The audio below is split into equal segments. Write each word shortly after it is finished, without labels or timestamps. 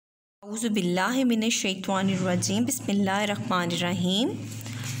Auzubillahiminash-shaytanir-rajim. Bismillahir-rahmanir-rahim.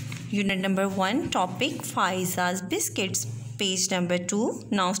 Unit number 1, topic Faiza's biscuits, page number 2.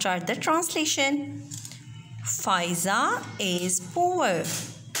 Now start the translation. Faiza is poor.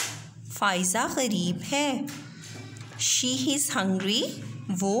 Faiza गरीब है. She is hungry.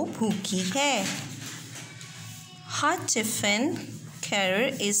 वो भूखी है. Her tiffin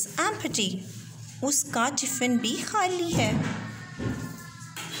carrier is empty. उसका tiffin भी खाली है.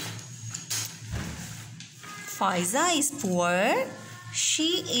 Faiza is poor. She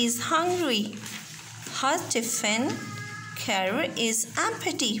is hungry. Her tiffin carrier is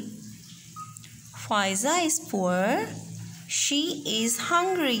empty. Faiza is poor. She is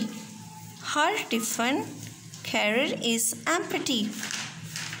hungry. Her tiffin carrier is empty.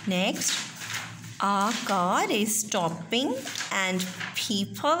 Next, a car is stopping and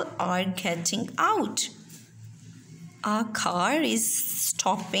people are getting out. A car is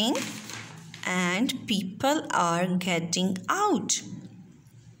stopping and people are getting out.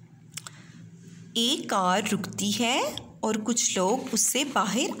 एक car रुकती है और कुछ लोग उससे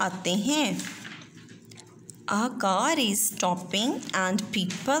बाहर आते हैं. A car is stopping and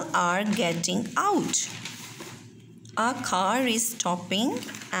people are getting out. A car is stopping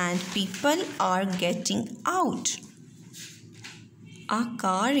and people are getting out. A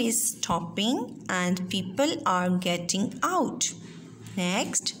car is stopping and people are getting out.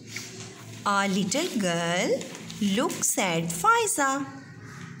 Next, a little girl looks at Faiza.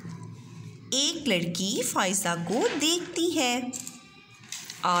 एक लड़की फ़ाइज़ा को देखती है.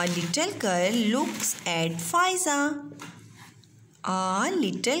 A little girl looks at Faiza. A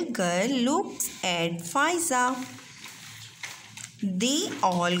little girl looks at Faiza. They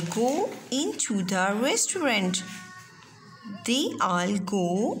all go into the restaurant. They all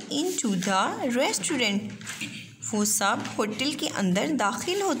go into the restaurant. वो सब hotel के अंदर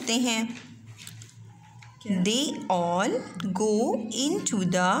दाखिल होते हैं. They all go into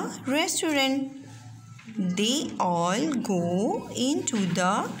the restaurant. They all go into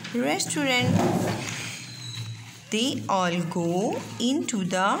the restaurant. They all go into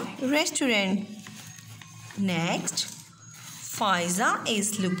the restaurant. Next, Faiza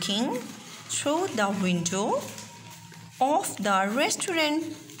is looking through the window of the restaurant.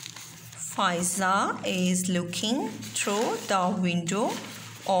 Faiza is looking through the window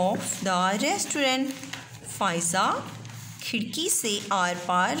of the restaurant. Faiza खिड़की से are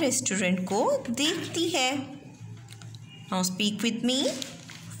par restaurant को देखती है. Now speak with me.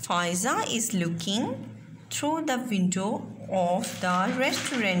 Faiza is looking through the window of the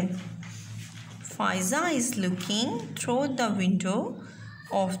restaurant. Faiza is looking through the window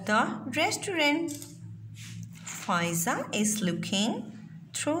of the restaurant. Faiza is looking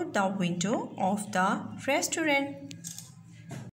through the window of the restaurant.